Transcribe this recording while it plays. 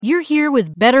You're here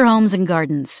with Better Homes and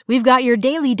Gardens. We've got your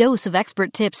daily dose of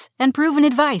expert tips and proven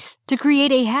advice to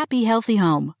create a happy, healthy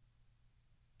home.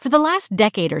 For the last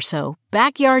decade or so,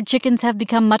 backyard chickens have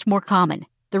become much more common.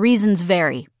 The reasons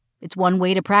vary. It's one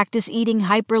way to practice eating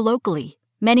hyper-locally.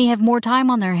 Many have more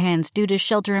time on their hands due to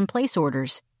shelter-in-place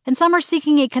orders, and some are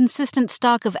seeking a consistent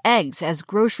stock of eggs as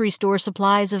grocery store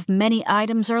supplies of many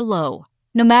items are low.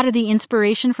 No matter the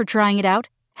inspiration for trying it out,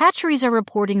 hatcheries are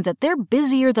reporting that they're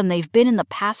busier than they've been in the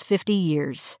past 50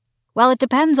 years. While it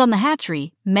depends on the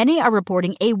hatchery, many are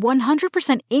reporting a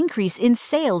 100% increase in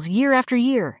sales year after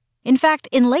year. In fact,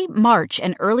 in late March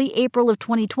and early April of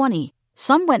 2020,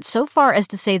 some went so far as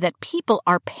to say that people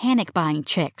are panic buying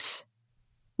chicks.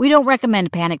 We don't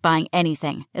recommend panic buying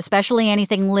anything, especially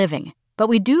anything living, but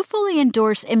we do fully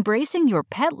endorse embracing your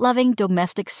pet-loving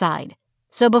domestic side.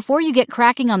 So before you get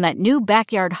cracking on that new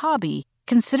backyard hobby,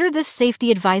 consider this safety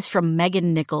advice from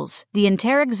Megan Nichols, the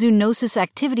enteric zoonosis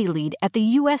activity lead at the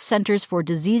U.S. Centers for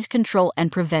Disease Control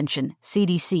and Prevention,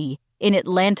 CDC, in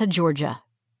Atlanta, Georgia.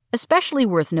 Especially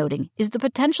worth noting is the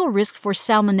potential risk for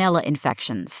salmonella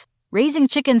infections. Raising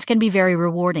chickens can be very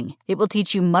rewarding. It will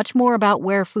teach you much more about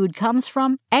where food comes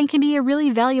from and can be a really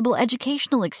valuable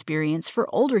educational experience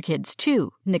for older kids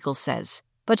too, Nichols says.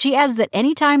 But she adds that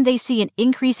anytime they see an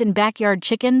increase in backyard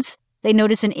chickens, they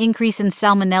notice an increase in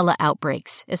salmonella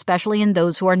outbreaks, especially in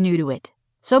those who are new to it.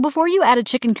 So before you add a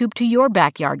chicken coop to your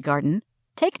backyard garden,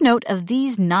 take note of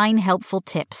these 9 helpful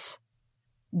tips.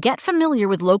 Get familiar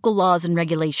with local laws and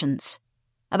regulations.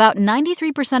 About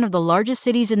 93% of the largest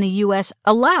cities in the U.S.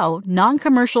 allow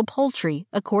non-commercial poultry,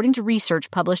 according to research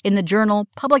published in the journal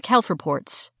Public Health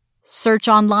Reports. Search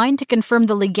online to confirm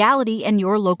the legality and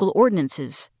your local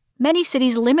ordinances. Many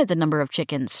cities limit the number of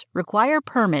chickens, require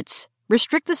permits,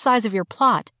 restrict the size of your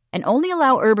plot, and only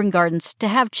allow urban gardens to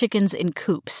have chickens in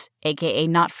coops, aka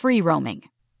not free roaming.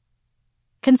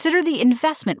 Consider the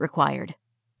investment required.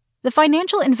 The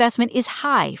financial investment is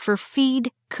high for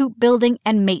feed, coop building,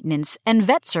 and maintenance, and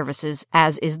vet services,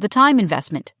 as is the time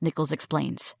investment, Nichols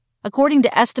explains. According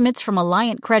to estimates from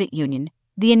Alliant Credit Union,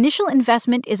 the initial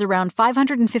investment is around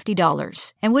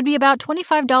 $550 and would be about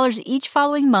 $25 each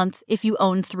following month if you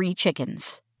own 3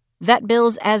 chickens. Vet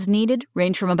bills as needed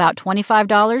range from about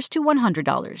 $25 to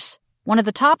 $100. One of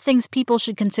the top things people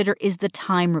should consider is the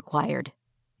time required.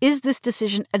 Is this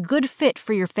decision a good fit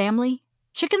for your family?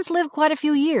 Chickens live quite a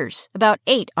few years, about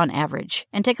 8 on average,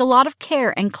 and take a lot of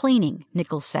care and cleaning,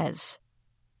 Nichols says.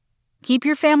 Keep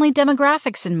your family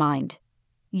demographics in mind.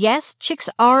 Yes, chicks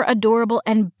are adorable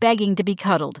and begging to be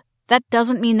cuddled. That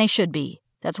doesn't mean they should be.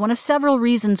 That's one of several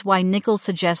reasons why Nichols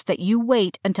suggests that you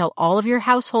wait until all of your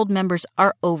household members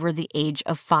are over the age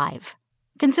of 5.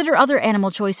 Consider other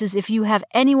animal choices if you have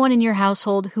anyone in your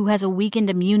household who has a weakened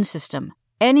immune system,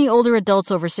 any older adults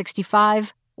over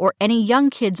 65, or any young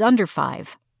kids under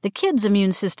 5. The kids'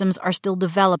 immune systems are still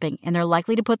developing and they're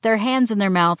likely to put their hands in their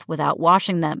mouth without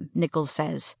washing them, Nichols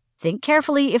says. Think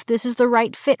carefully if this is the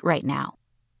right fit right now.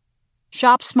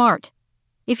 Shop smart.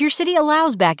 If your city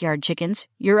allows backyard chickens,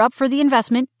 you're up for the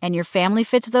investment, and your family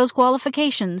fits those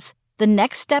qualifications, the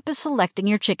next step is selecting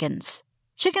your chickens.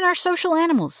 Chicken are social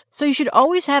animals, so you should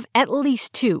always have at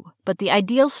least 2, but the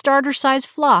ideal starter size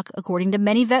flock, according to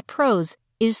many vet pros,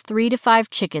 is 3 to 5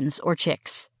 chickens or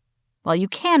chicks. While you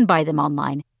can buy them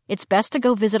online, it's best to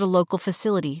go visit a local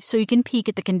facility so you can peek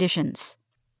at the conditions.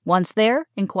 Once there,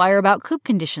 inquire about coop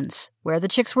conditions, where the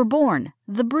chicks were born,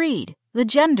 the breed, the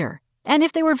gender, and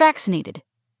if they were vaccinated.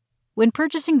 When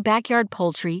purchasing backyard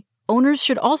poultry, owners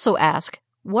should also ask,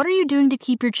 what are you doing to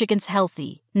keep your chickens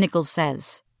healthy? Nichols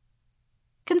says.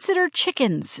 Consider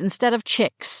chickens instead of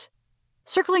chicks.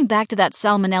 Circling back to that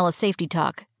salmonella safety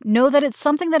talk, know that it's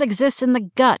something that exists in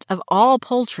the gut of all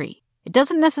poultry. It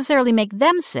doesn't necessarily make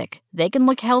them sick. They can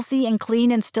look healthy and clean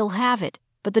and still have it,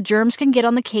 but the germs can get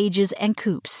on the cages and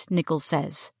coops, Nichols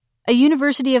says. A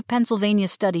University of Pennsylvania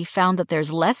study found that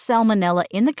there's less salmonella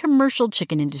in the commercial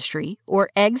chicken industry,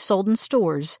 or eggs sold in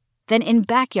stores, than in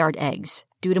backyard eggs,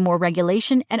 due to more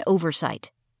regulation and oversight.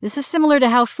 This is similar to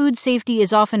how food safety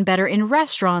is often better in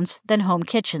restaurants than home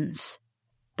kitchens.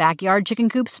 Backyard chicken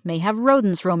coops may have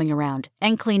rodents roaming around,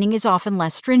 and cleaning is often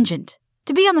less stringent.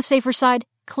 To be on the safer side,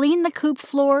 clean the coop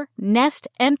floor, nest,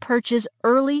 and perches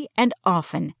early and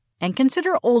often, and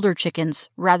consider older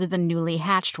chickens rather than newly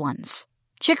hatched ones.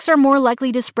 Chicks are more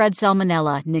likely to spread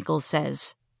salmonella, Nichols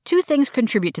says. 2 things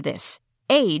contribute to this.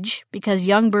 Age, because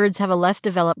young birds have a less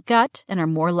developed gut and are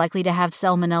more likely to have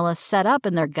salmonella set up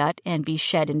in their gut and be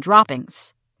shed in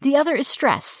droppings. The other is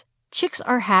stress. Chicks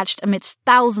are hatched amidst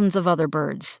thousands of other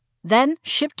birds, then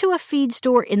shipped to a feed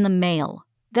store in the mail.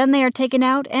 Then they are taken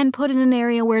out and put in an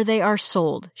area where they are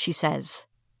sold, she says.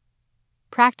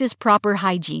 practice proper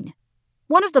hygiene.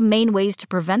 One of the main ways to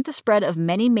prevent the spread of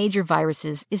many major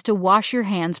viruses is to wash your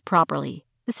hands properly.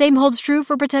 The same holds true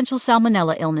for potential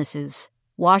salmonella illnesses.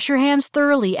 Wash your hands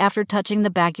thoroughly after touching the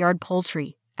backyard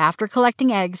poultry, after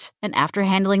collecting eggs, and after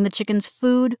handling the chickens'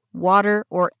 food, water,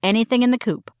 or anything in the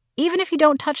coop. Even if you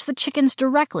don't touch the chickens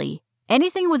directly,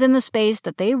 anything within the space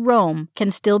that they roam can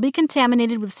still be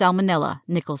contaminated with salmonella,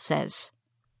 Nichols says.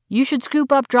 You should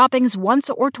scoop up droppings once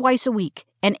or twice a week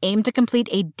and aim to complete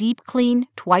a deep clean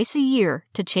twice a year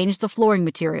to change the flooring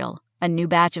material, a new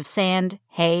batch of sand,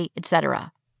 hay,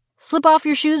 etc. Slip off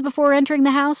your shoes before entering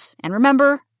the house, and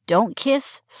remember, don't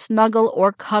kiss, snuggle,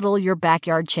 or cuddle your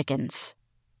backyard chickens.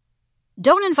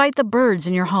 Don't invite the birds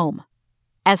in your home.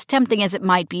 As tempting as it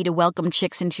might be to welcome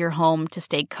chicks into your home to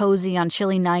stay cozy on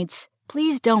chilly nights,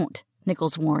 please don't,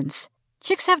 Nichols warns.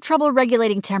 Chicks have trouble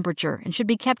regulating temperature and should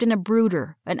be kept in a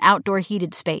brooder, an outdoor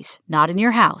heated space, not in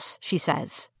your house, she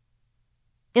says.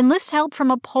 Enlist help from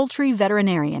a poultry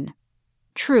veterinarian.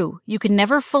 True, you can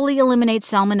never fully eliminate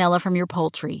salmonella from your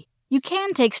poultry. You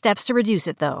can take steps to reduce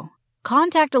it, though.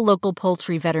 Contact a local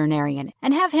poultry veterinarian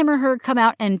and have him or her come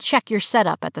out and check your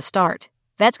setup at the start.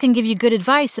 Vets can give you good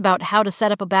advice about how to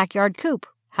set up a backyard coop,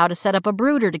 how to set up a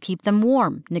brooder to keep them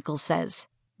warm, Nichols says.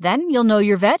 Then you'll know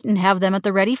your vet and have them at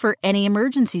the ready for any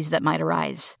emergencies that might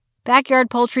arise. Backyard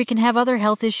poultry can have other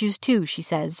health issues too, she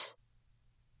says.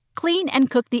 Clean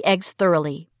and cook the eggs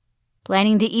thoroughly.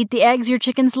 Planning to eat the eggs your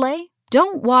chickens lay?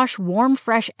 Don't wash warm,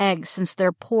 fresh eggs since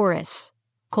they're porous.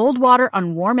 Cold water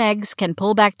on warm eggs can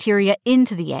pull bacteria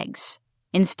into the eggs.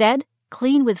 Instead,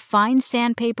 clean with fine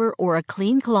sandpaper or a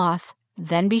clean cloth.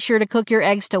 Then be sure to cook your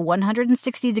eggs to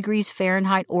 160 degrees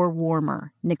Fahrenheit or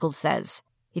warmer, Nichols says.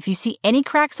 If you see any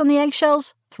cracks on the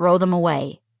eggshells, throw them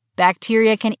away.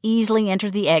 Bacteria can easily enter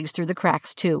the eggs through the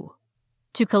cracks, too.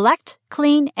 To collect,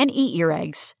 clean, and eat your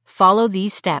eggs, follow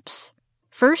these steps.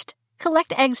 First,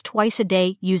 collect eggs twice a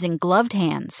day using gloved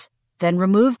hands. Then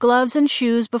remove gloves and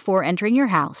shoes before entering your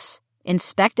house.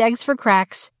 Inspect eggs for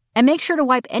cracks, and make sure to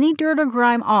wipe any dirt or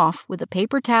grime off with a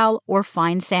paper towel or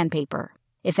fine sandpaper.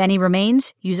 If any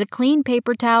remains, use a clean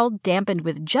paper towel dampened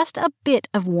with just a bit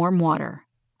of warm water.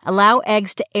 Allow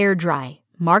eggs to air dry.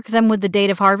 Mark them with the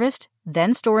date of harvest,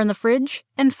 then store in the fridge,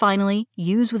 and finally,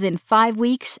 use within 5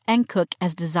 weeks and cook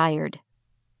as desired.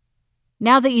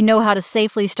 Now that you know how to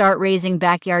safely start raising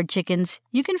backyard chickens,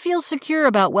 you can feel secure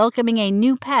about welcoming a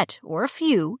new pet, or a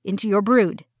few, into your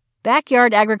brood.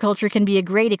 Backyard agriculture can be a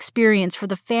great experience for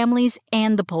the families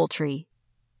and the poultry.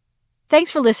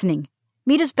 Thanks for listening.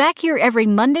 Meet us back here every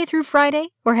Monday through Friday,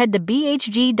 or head to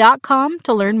bhg.com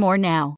to learn more now.